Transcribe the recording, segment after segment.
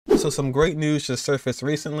So some great news just surfaced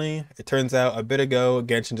recently. It turns out a bit ago,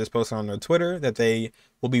 Genshin just posted on their Twitter that they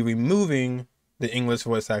will be removing the English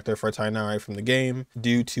voice actor for Tighnari from the game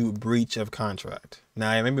due to breach of contract.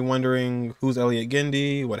 Now, you may be wondering, who's Elliot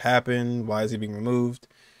Gindi? What happened? Why is he being removed?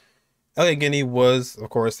 Elliot Gindi was, of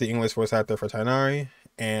course, the English voice actor for Tighnari,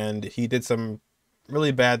 and he did some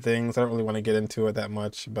really bad things. I don't really want to get into it that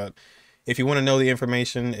much, but if you want to know the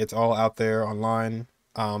information, it's all out there online.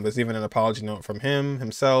 There's even an apology note from him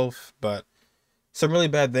himself, but some really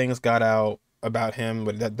bad things got out about him,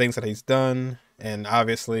 but things that he's done, and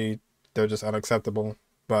obviously they're just unacceptable.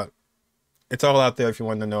 But it's all out there if you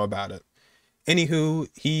want to know about it. Anywho,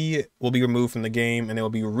 he will be removed from the game, and they will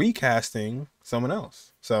be recasting someone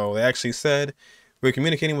else. So they actually said, we're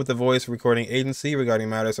communicating with the voice recording agency regarding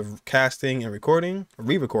matters of casting and recording,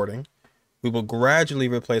 re-recording. We will gradually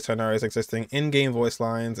replace Tighnari's existing in-game voice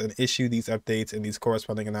lines and issue these updates and these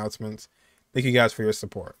corresponding announcements. Thank you guys for your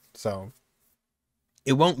support. So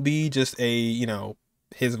it won't be just a,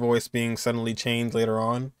 his voice being suddenly changed later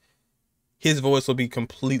on. His voice will be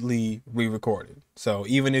completely re-recorded. So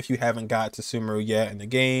even if you haven't got to Sumeru yet in the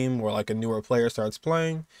game, or like a newer player starts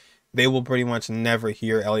playing, they will pretty much never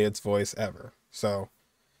hear Elliot's voice ever. So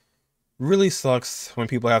really sucks when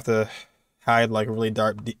people have to hide like really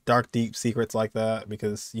dark deep secrets like that,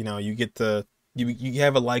 because you get the you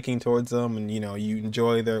have a liking towards them, and you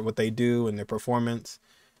enjoy what they do and their performance,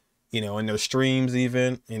 in their streams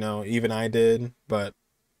even I did. But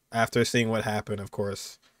after seeing what happened, of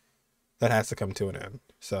course, that has to come to an end.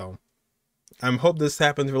 So I hope this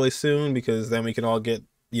happens really soon, because then we can all get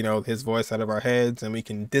his voice out of our heads, and we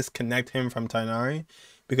can disconnect him from Tighnari.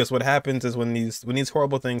 Because what happens is when these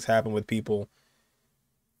horrible things happen with people,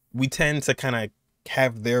 we tend to kind of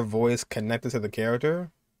have their voice connected to the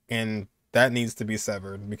character, and that needs to be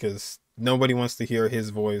severed, because nobody wants to hear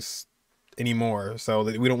his voice anymore. So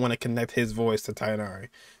we don't want to connect his voice to Tighnari.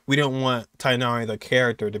 We don't want Tighnari, the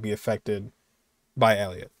character, to be affected by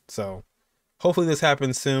Elliot. So hopefully this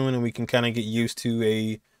happens soon, and we can kind of get used to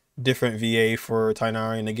a different VA for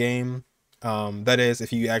Tighnari in the game. That is,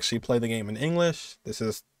 if you actually play the game in English, this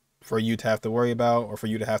is for you to have to worry about, or for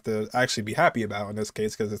you to have to actually be happy about in this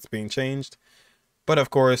case, because it's being changed. But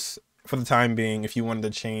of course, for the time being, if you wanted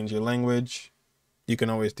to change your language, you can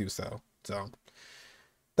always do so. So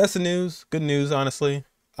that's the news. Good news, honestly.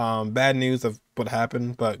 Bad news of what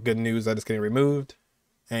happened, but good news that it's getting removed.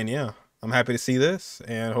 And yeah, I'm happy to see this,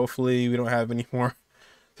 and hopefully we don't have any more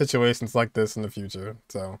situations like this in the future.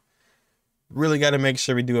 So really got to make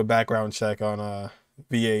sure we do a background check on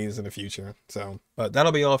VAs in the future. So, but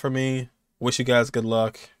that'll be all for me. Wish you guys good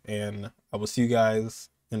luck, and I will see you guys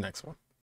in the next one.